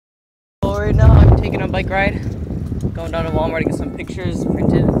right now I'm taking a bike ride, going down to Walmart to get some pictures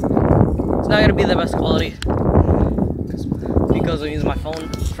printed. It's not gonna be the best quality because I'm using my phone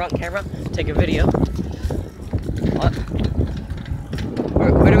front camera to take a video. What?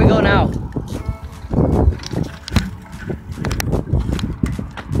 Where do we go now?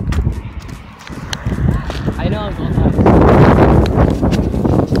 I know I'm going fast.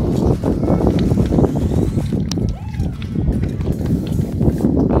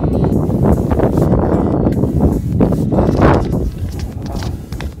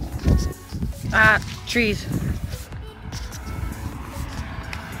 Trees.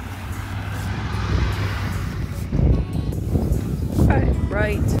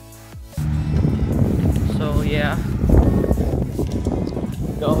 Right. So yeah.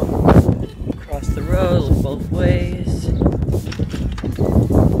 Go across the road, look both ways. I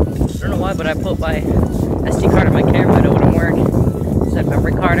don't know why, but I put my SD card in my camera and it wouldn't work. It said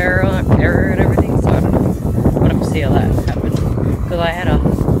memory card error and everything, so I don't know. I'm gonna see how that happened. Because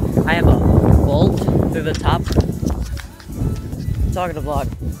I have a bolt through the top. I'm talking to vlog.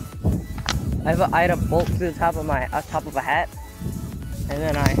 I had a bolt through the top of my top of a hat, and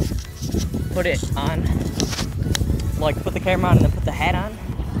then I put it on, like put the camera on and then put the hat on.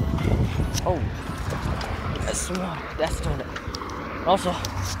 Oh, that's some water. That's doing it. Also,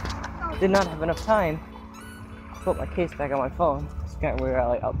 did not have enough time to put my case back on my phone. It's kind of weird,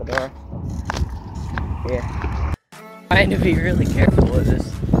 like out the door. Yeah. Trying to be really careful with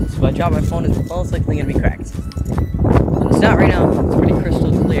this. So if I drop my phone, it's most likely gonna be cracked. It's not right now. It's pretty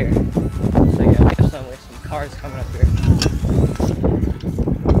crystal clear. So yeah, I guess there's some cars coming up here.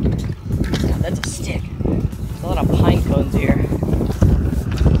 God, that's a stick. There's a lot of pine cones here.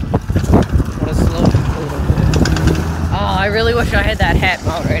 What a slow. Oh, I really wish I had that hat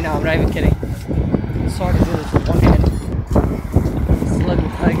mount right now. I'm not even kidding. It's hard to do this with one hand. Slow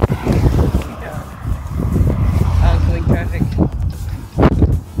like. Oncoming traffic.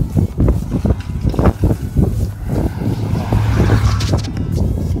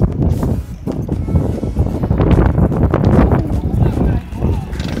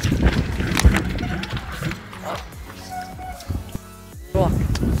 What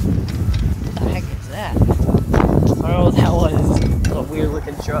the heck is that? I don't know what that was. It's a weird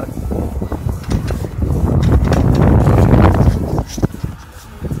looking truck.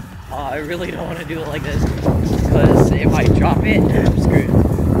 I really don't want to do it like this, because if I drop it, I'm screwed.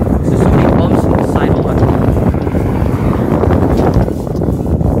 There's so many bumps on the sidewalk.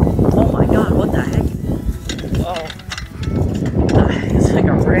 Oh my god, what the heck? Oh. It's like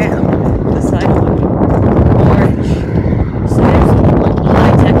a ramp. The sidewalk. Orange. So there's like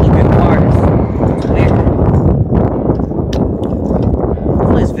high-tech looking cars. It's weird.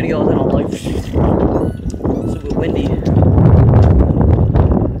 Hopefully this video isn't all like it's a bit windy.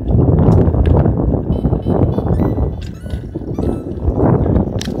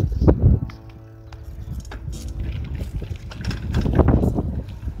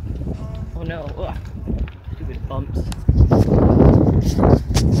 Oh no, ugh. Stupid bumps.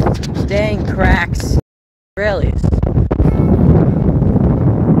 Dang cracks. Rallies.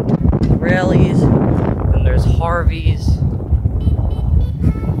 Rallies. And there's Harveys.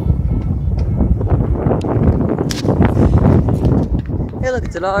 Hey look,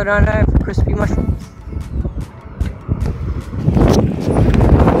 it's $1.99 for crispy mushrooms.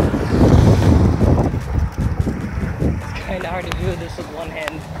 It's kinda hard to do this with one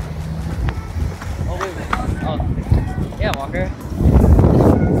hand. Oh, wait a minute. Oh, yeah, Walker.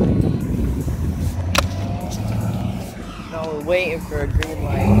 No, we're waiting for a green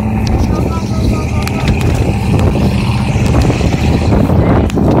light.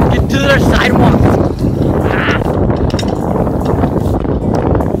 Get to their sidewalk! Ah.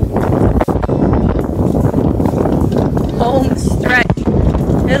 Home stretch.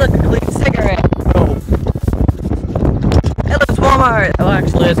 Hey, look, a clean cigarette. Oh. Hey, look, it's Walmart. Oh,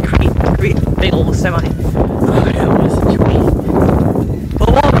 actually, it's Crete, big old semi. Oh, that was such a weed. But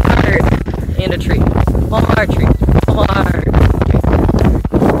Walmart and a tree. Walmart tree. Walmart tree.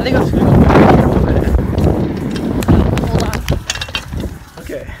 I think I'm just gonna go over there. Hold on.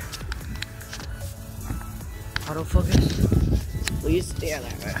 Okay. Autofocus. Please. Yeah,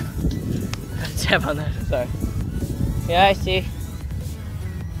 there. Tap on that. Sorry. Yeah, I see.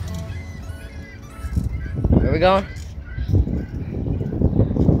 Where are we going?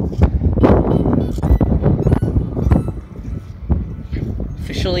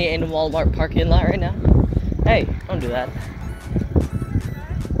 Officially in a Walmart parking lot right now. Hey, don't do that.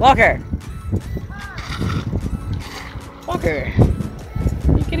 Walker! Walker!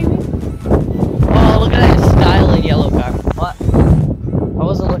 Are you kidding me? Oh, look at that styling yellow car. What? I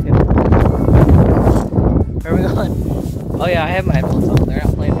wasn't looking. Oh yeah, I have my headphones on. They're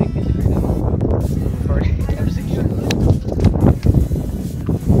not playing big music right now. I'm recording.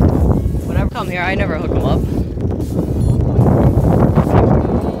 Whenever I come here, I never hook them up.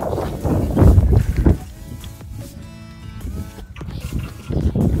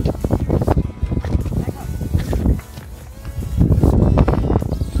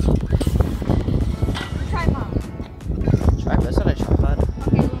 That's not a tripod.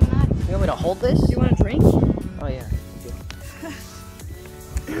 Okay, well, not. You want me to hold this? Do you want a drink? Oh yeah.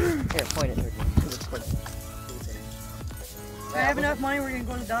 Here, point it. I have enough money. We're gonna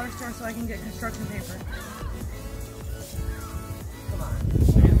go to the dollar store so I can get construction paper. Come on.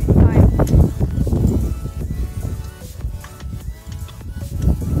 Fine.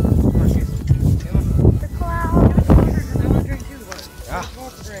 The cloud. I want a drink too, but Ah. it's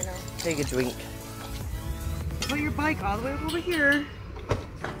cold right now. Take a drink. Put your bike all the way over here.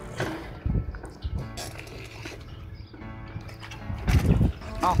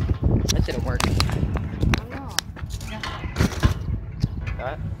 Oh, that didn't work. I know.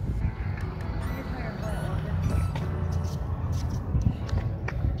 Got it?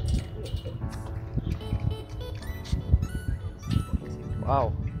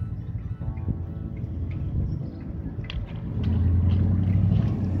 Wow.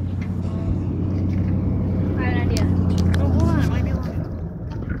 I have an idea. Oh, hold on. It might be long.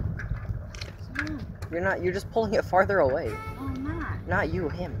 You're just pulling it farther away. Oh, I'm not. Not you,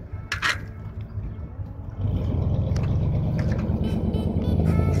 him.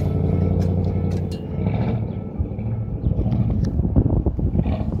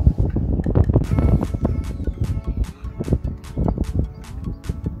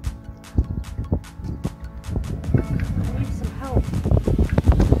 I need some help.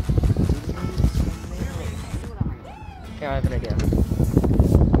 Here, I have an idea.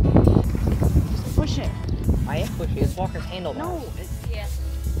 Just push it. I am pushing. It's Walker's handle now. No, it's yeah.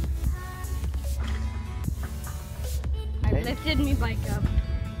 I Okay. lifted my bike up.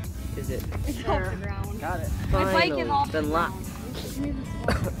 Is it? It's off the ground. Got it. My bike is off the Then ground.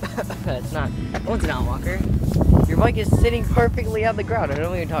 It's not. That one's not, Walker. Your bike is sitting perfectly on the ground. I don't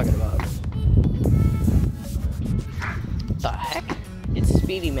know what you're talking about. What the heck? It's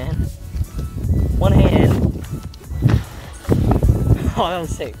speedy, man. One hand. Oh, that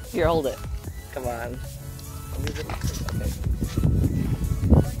was sick. Here, hold it. Come on.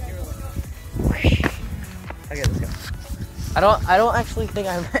 Okay. Okay, let's go. I don't actually think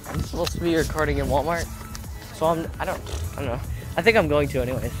I'm supposed to be recording in Walmart. So I don't know. I think I'm going to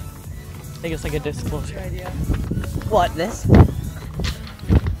anyways. I think it's like a disclosure. Good idea. What, this?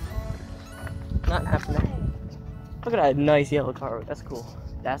 Not happening. Look at that nice yellow car. That's cool.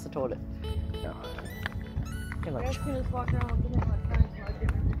 That's the toilet. No. You guys can just walk around with the electronics while I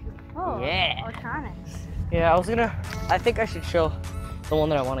get my picture. Oh, Yeah. electronics. Yeah, I think I should show the one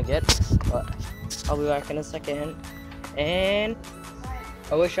that I want to get, but I'll be back in a second. And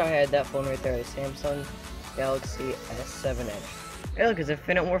I wish I had that phone right there, the Samsung Galaxy S7 Edge. Hey, look, it's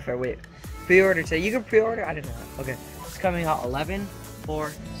Infinite Warfare. Wait, pre-order today. You can pre-order? I didn't know that. Okay, it's coming out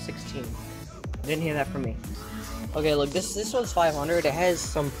 11/4/16. Didn't hear that from me. Okay, look, this one's 500. It has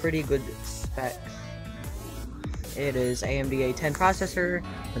some pretty good specs. It is AMD A10 processor,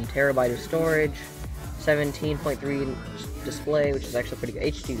 1 terabyte of storage, 17.3 display, which is actually pretty good.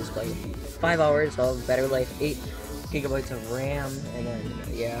 HD display. 5 hours of battery life, 8 gigabytes of RAM, and then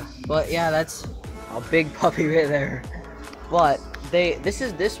yeah. But yeah, that's a big puppy right there. But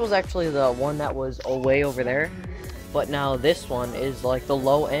this was actually the one that was way over there. But now this one is like the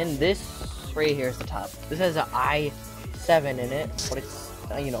low end. This right here is the top. This has an i7 in it, but it's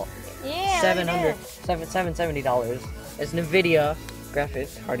Yeah. $770. It's NVIDIA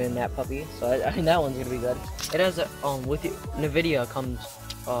graphics card in that puppy, so I think that one's gonna be good. It has a with you, NVIDIA comes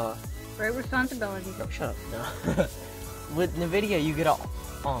Great responsibility. no, shut up. No. With NVIDIA you get a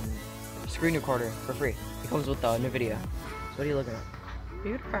screen recorder for free. It comes with NVIDIA. So what are you looking at?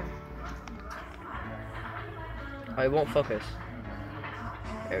 Beautiful. Oh, it won't focus.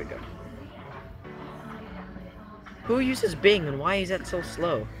 There we go. Who uses Bing and why is that so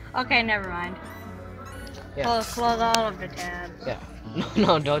slow? Okay, never mind. Yeah. Close all of the tabs. Yeah.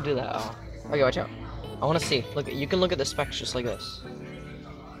 No, don't do that. Oh. Okay, watch out. I want to see. Look, you can look at the specs just like this.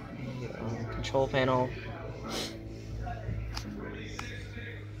 Control panel.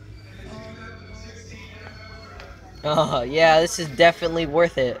 Oh, yeah, this is definitely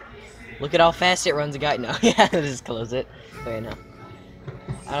worth it. Look at how fast it runs a guy. No, yeah, just close it. Wait, no.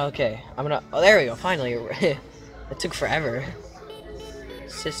 Okay, I'm gonna. Oh, there we go. Finally, it took forever.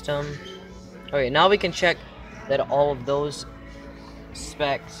 System. Okay, now we can check that all of those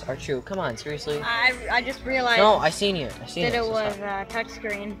specs are true. Come on, seriously. I just realized No, I seen you. I seen that it. it So was stop.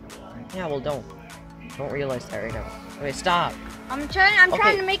 touchscreen. Yeah, well, don't realize that right now. Okay, stop. I'm trying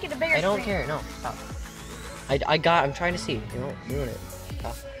Okay, to make it a bigger I don't screen. care. No, stop. I'm trying to see. You don't ruin it.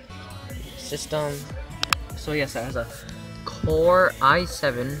 Stop. System. So yes, it has a Core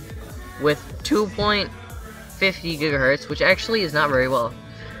i7 with 2.50 gigahertz, which actually is not very well.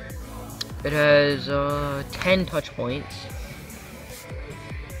 It has 10 touch points.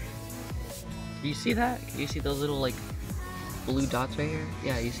 Do you see that? Do you see those little like blue dots right here?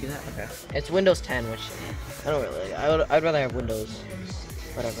 Yeah, you see that? Okay. It's Windows 10, which I don't really. I'd rather have Windows.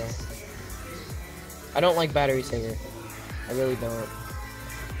 Whatever. I don't like battery saver. I really don't.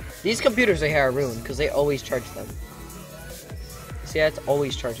 These computers right here are ruined because they always charge them. See, it's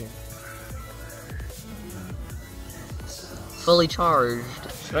always charging. Fully charged.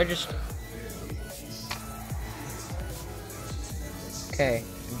 Should I just? Okay,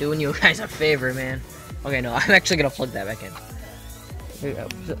 I'm doing you guys a favor, man. Okay, no, I'm actually gonna plug that back in. Oh,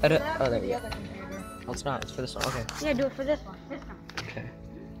 there we go. Oh, it's not. It's for this one. Okay. Yeah, do it for this one. This one. Okay.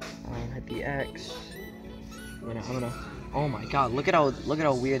 Hit the X. I'm gonna. Oh my God! Look at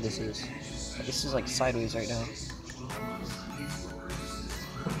how weird this is. This is like sideways right now.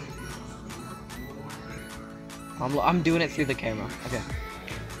 I'm doing it through the camera. Okay.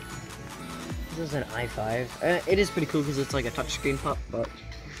 This is an i5. It is pretty cool because it's like a touchscreen pup, but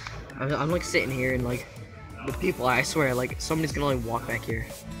I'm like sitting here and like the people, I swear, like somebody's gonna like walk back here,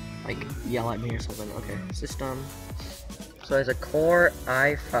 like yell at me or something. Okay, system. So it's a Core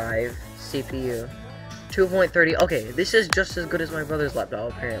i5 CPU, 2.30. Okay, this is just as good as my brother's laptop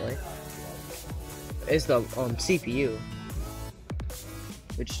apparently. It's the CPU,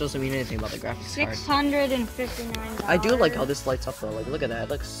 which doesn't mean anything about the graphics card. $659. I do like how this lights up though. Like, look at that. It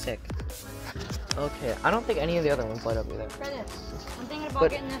looks sick. Okay, I don't think any of the other ones light up either. For this, I'm thinking about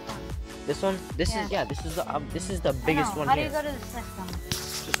But- getting this one. This one, this is the biggest one How here. do you go to the system?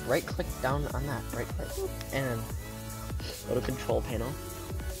 Just right click down on that, right click, and then go to control panel.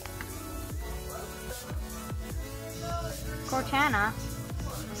 Cortana.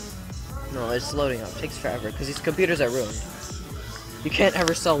 No, it's loading up. It takes forever because these computers are ruined. You can't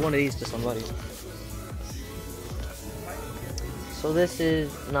ever sell one of these to somebody. So this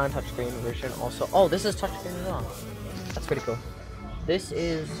is non-touchscreen version also. Oh, this is touchscreen as well. That's pretty cool. This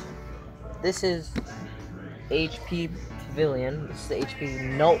is HP Pavilion. This is the HP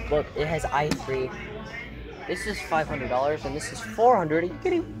Notebook. It has i3. This is $500 and this is $400. Are you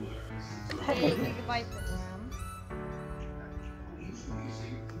kidding? 8 gigabytes of RAM.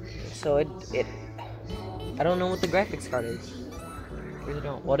 So it I don't know what the graphics card is. I really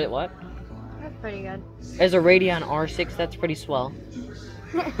don't. What? That's pretty good. There's a Radeon R6. That's pretty swell.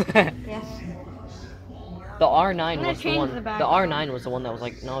 Yes. The R9 gonna was the change one. the The background. R9 was the one that was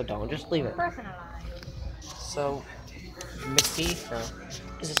like, no, don't, just leave it. Personalized. So, McPhee.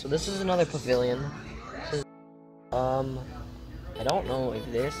 So this is another Pavilion. This is, I don't know if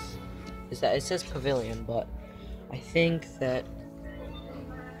this is that. It says Pavilion, but I think that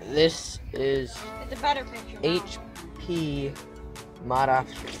this is It's a better picture. now. HP Mara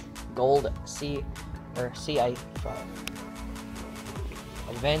Gold CI5.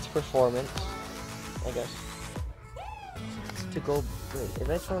 Advanced performance, I guess. To go,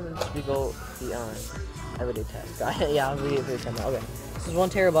 advanced performance to go beyond everyday tasks. Yeah, I'll read it for you. Okay, this is 1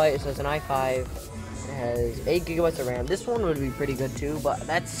 terabyte. It says an i5. It has 8 gigabytes of RAM. This one would be pretty good too, but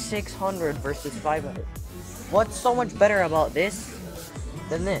that's 600 versus 500. What's so much better about this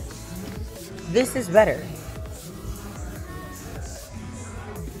than this? This is better.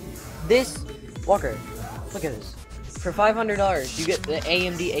 This, Walker, look at this. For $500, you get the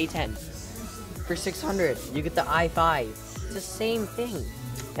AMD A10. For $600, you get the i5. It's the same thing.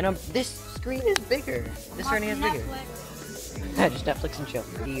 And this screen is bigger. This already is bigger. Netflix. Just Netflix and chill.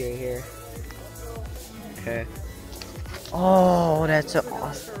 Right here. Okay. Oh, that's so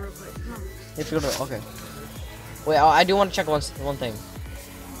awesome. You have to go to, okay. Wait, I do want to check one thing.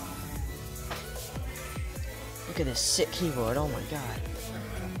 Look at this sick keyboard. Oh my god.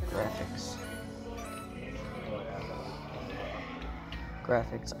 Graphics.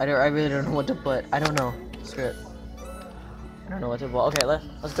 Graphics. I really don't know what to put. I don't know. Screw it. I don't know what to put. Okay,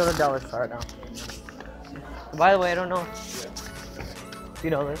 let's go to dollar store now. By the way, I don't know if you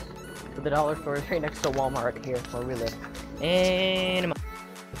know this, but the dollar store is right next to Walmart here where we live. And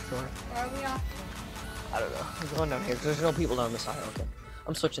store. Where are we off? I don't know. I'm going down here because there's no people down this aisle. Okay,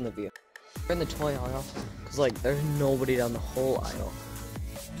 I'm switching the view. We're in the toy aisle because like there's nobody down the whole aisle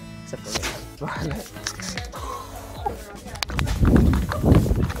except for me.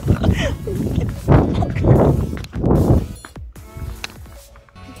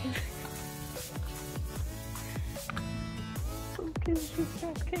 Nothing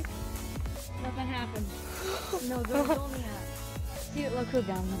happened. No, there's only a... See it, look, who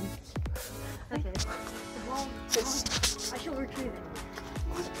down there. Okay. The ball, I shall retrieve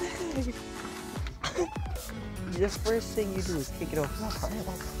it. The first thing you do is kick it over.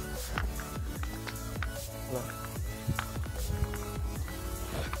 Look.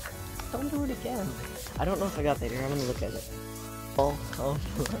 Don't do it again. I don't know if I got that here. I'm gonna look at it. Oh.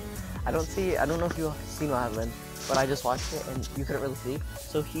 I don't know if you've seen Madeline, but I just watched it and you couldn't really see.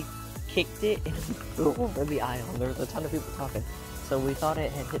 So he kicked it and it flew over the aisle. There was a ton of people talking. So we thought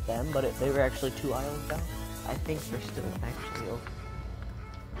it had hit them, but they were actually 2 aisles down. I think they're still actually over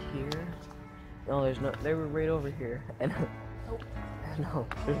here. No, there's no. They were right over here. And no,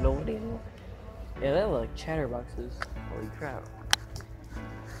 there's nobody anymore. Yeah, they look like chatterboxes. Holy crap.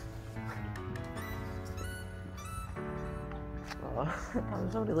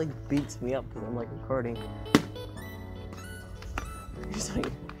 Somebody like beats me up because I'm like recording. Just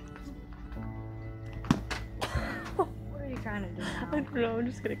like, What are you trying to do now? I don't know, I'm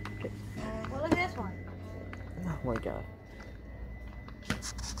just gonna kick it. Well, look at this one. Oh my god.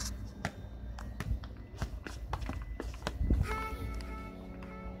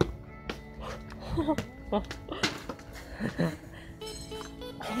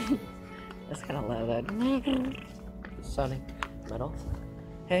 That's kind of loud. Sonic metal.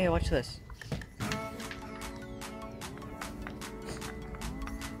 Hey, watch this.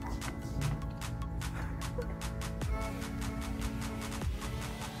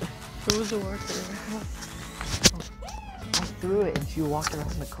 Who was the worker? I threw it and she walked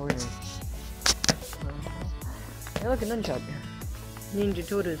around the corner. Hey, look, a nunchuck. Ninja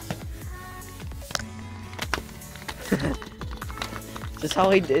Turtles. This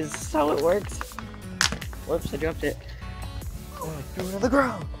is how it works. Whoops, I dropped it. Oh, I threw it on the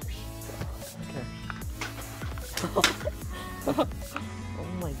ground. Okay. Oh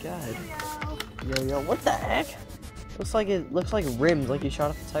my god. Yo, what the heck? Looks like rims, like you shot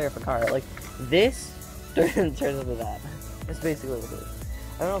off the tire of a car. Like this turns into that. That's basically what it is.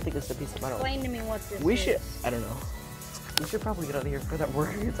 I don't think it's a piece of metal. Explain to me what this We is. should. I don't know. We should probably get out of here before that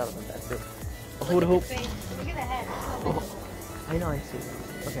worker gets out of the bed. Look Hold at hope. the face. Look at the head. Oh, I know. I see.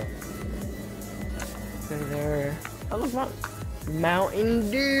 Okay. Right there. Oh look, Mountain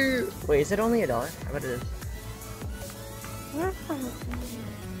Dew. Wait, is it only $1? I bet it is.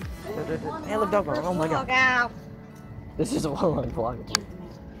 Hey, look, dog. Oh my god. Look out. This is a one-long vlog.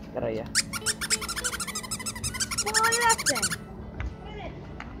 Good idea. Well, I left them.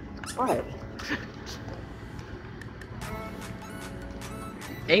 What?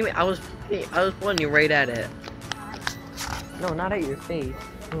 Amy, I was pointing you right at it. No, not at your face.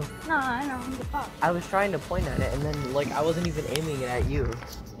 No, I know. I'm the pup. I was trying to point at it, and then like I wasn't even aiming it at you,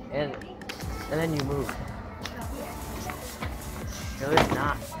 and then you moved. No, it's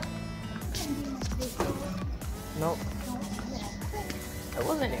not. Nope. I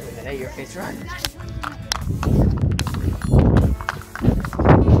wasn't aiming it at your face, right?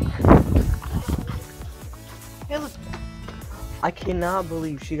 Hey, look. I cannot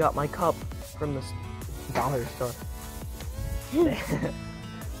believe she got my cup from the dollar store.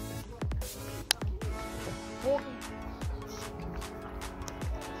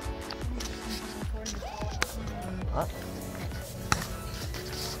 What?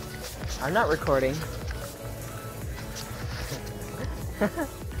 I'm not recording.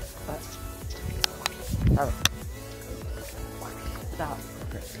 What? Oh. Stop.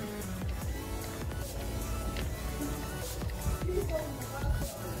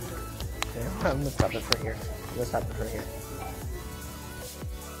 Okay, I'm gonna stop it right here. I'm gonna stop it right here.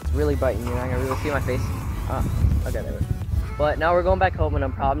 It's really biting. You're not gonna really see my face. Okay, there we go. But now we're going back home, and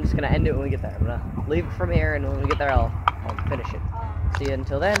I'm just gonna end it when we get there. I'm gonna leave it from here, and when we get there, I'll finish it. See you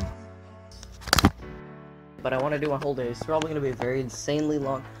until then. But I want to do my whole day. It's probably gonna be a very insanely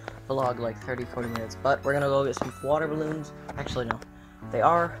long vlog, like 30-40 minutes. But we're gonna go get some water balloons. Actually, no, they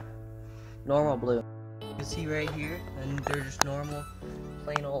are normal balloons. You can see right here, and they're just normal,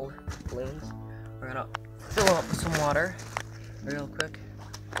 plain old balloons. We're gonna fill them up with some water, real quick.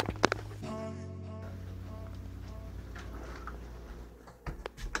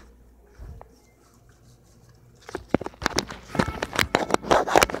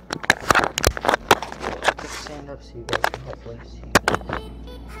 Stand up so you guys can hopefully see.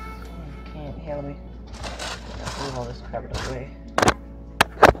 Can't handle me. Move all this crap out of the way.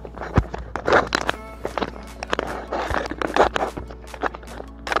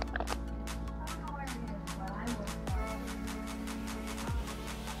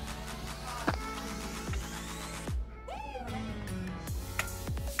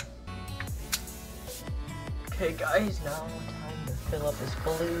 Okay guys, now time to fill up this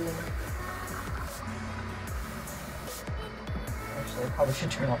balloon. Actually, I probably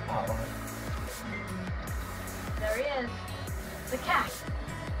should turn off the hot line. There he is. The cat.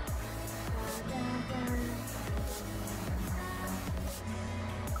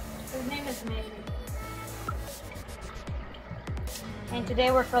 His name is Mason. And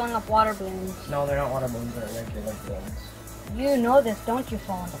today we're filling up water balloons. No, they're not water balloons, they're regular balloons. You know this, don't you,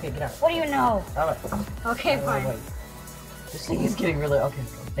 Fawn? Okay, get out. What do you know? Stop it. Okay, fine. Wait. This thing is getting really... Okay,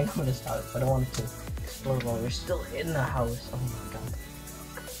 I think I'm gonna stop it. I don't want it to explode while we're still in the house. Oh my god.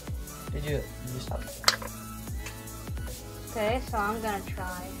 Did you stop it? Okay, so I'm gonna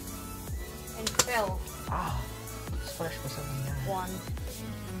try and fill Ah, splash was something nice. one.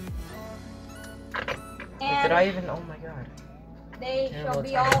 Wait, And did I even? Oh my god. they Yeah, shall well, be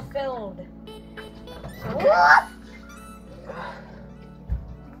it's all filled. So what?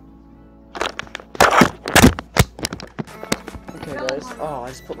 Okay, guys. Oh, I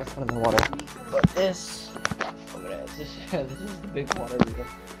just put my phone in the water. But this, I'm gonna. This is the big water wheel.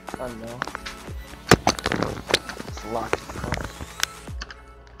 Oh no. It's locked.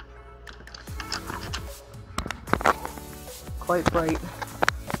 Quite bright.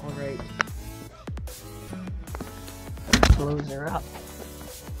 All right. Close her up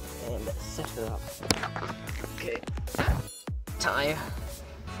and set her up. Okay. Time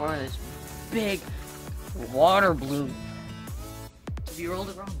for this big water balloon to be rolled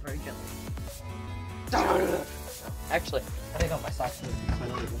around very gently. Actually, I think off my socks.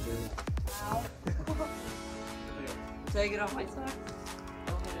 Ow. Take it off my socks.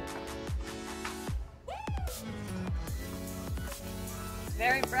 It's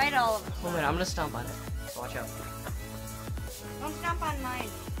very bright all of a Oh man, I'm gonna stomp on it. Watch out. Don't stomp on mine.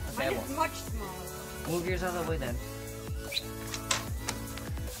 Okay, Mine is much smaller. Move yours out of the way then.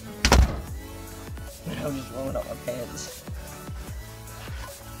 I'm just rolling up my pants.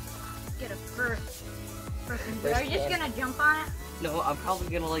 Get a first person. First Are you just man. gonna jump on it? No, I'm probably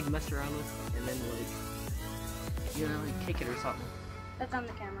gonna like mess around with it and then like, you know, like kick it or something. That's on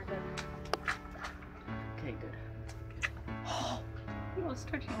the camera, good. Okay, good. You almost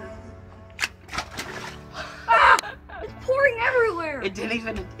touching this. It's pouring everywhere. It didn't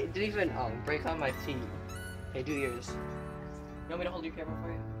even break on my feet. Hey, do yours. You want me to hold your camera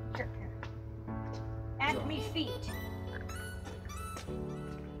for you? Sure. Ask me feet.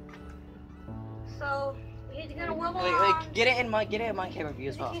 So he's gonna wiggle Wait, around. get it in my camera view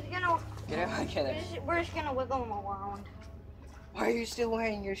as well. He's gonna. Get it in my camera. We're just gonna wiggle him around. Why are you still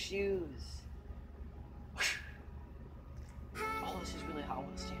wearing your shoes? Oh, this is really hot. I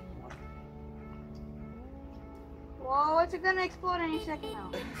want to stand in the water. Whoa, it's gonna explode any second now.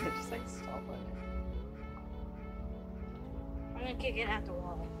 Just like stop on it. I'm gonna kick it at the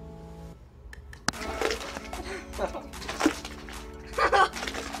wall.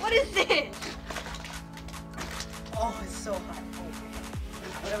 What is this? Oh, it's so hot.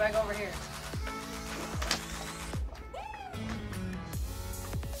 Put it back over here.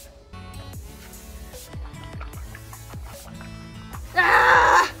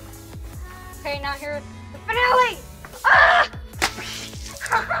 Ah! Okay, now here's the finale. Ah!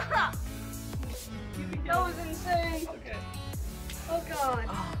 That was insane. Okay. Oh god.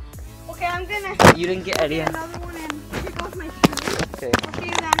 Okay, I'm gonna You didn't get any. get another one and take off my shoes. Okay. I'll see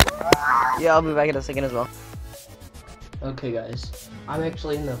you then. Yeah, I'll be back in a second as well. Okay, guys. I'm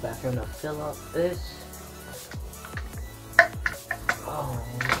actually in the bathroom to fill up this. Oh,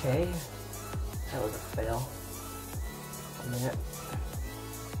 okay. That was a fail. A minute.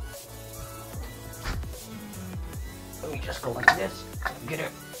 Let me just go like this. Get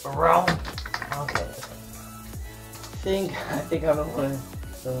it around. Okay. I think I'm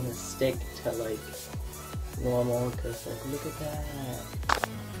gonna stick to like normal because like look at that.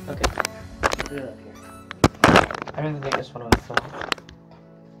 Okay. Put it up here. I don't even think this one will fill.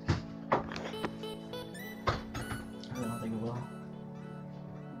 I don't think it will.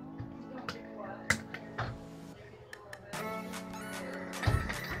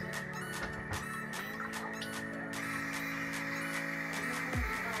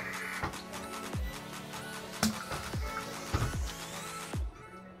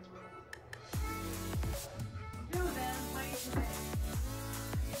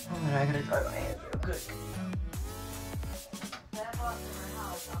 Oh man, I gotta dry my hands real quick.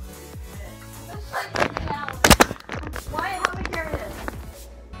 Why? How big here it is?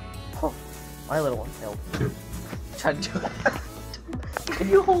 Oh, my little one failed. Try to do it. Can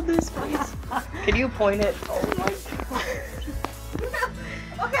you hold this, please? Can you point it? Oh my god.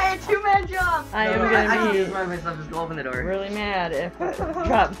 Okay, two-man job. I am gonna be. Just go open the door. really mad if it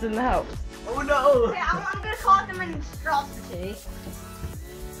drops in the house. Oh no! Okay, I'm gonna call them monstrosity.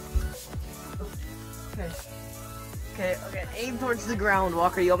 Okay, aim towards the ground,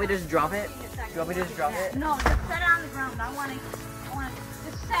 Walker. You want me to just drop it? You want me to just drop it? No, just set it on the ground. I wanna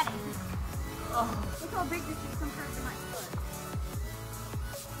just set it. Oh. Look how big this is compared to my foot.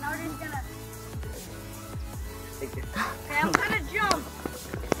 Now we're just gonna. Okay, I'm gonna jump.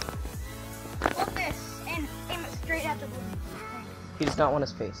 Hold this and aim it straight at the balloon. He does not want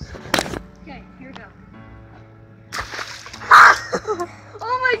his face. Okay, here we go.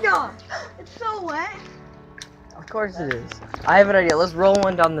 Oh my god! It's so wet. Of course it is. I have an idea. Let's roll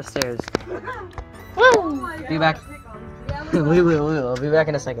one down the stairs. Oh my Be god. back. Yeah, we will. I'll be back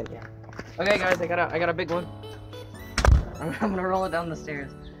in a second. Yeah. Okay, guys, I got a big one. I'm gonna roll it down the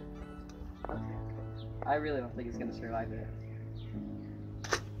stairs. I really don't think it's gonna survive it.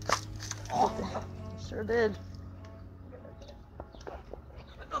 Oh, sure did.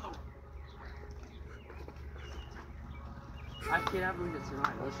 I cannot believe it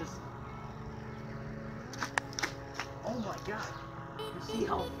survived. Let's just. Oh my god! You see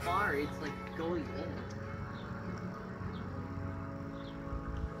how far it's like going in.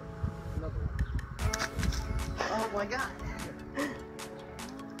 Another one. Oh my god!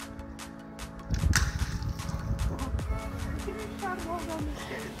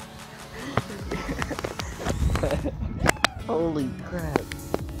 Holy crap!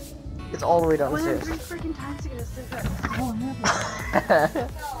 It's all the way downstairs. three freaking times to get a cigarette. Oh,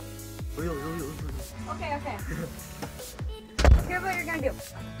 Real. Okay. Here's what you're gonna do.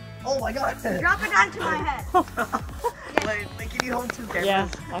 Oh my god! Drop it onto my head. Wait, can you hold two cameras? Yeah,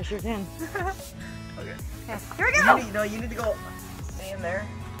 I sure can. Okay. Okay, here we go. You need to go stand there.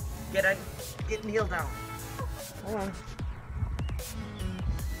 Get kneel down. Hold on.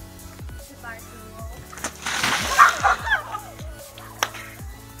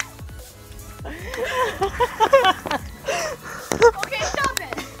 Okay, stop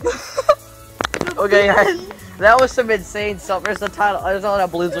it. Okay, guys, that was some insane stuff. There's a lot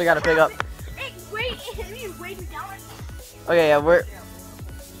of balloons we gotta pick up. Hey, wait, wait down. Okay, yeah, we're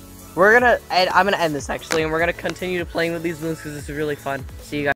gonna. I'm gonna end this actually, and we're gonna continue playing with these balloons because this is really fun. See you guys.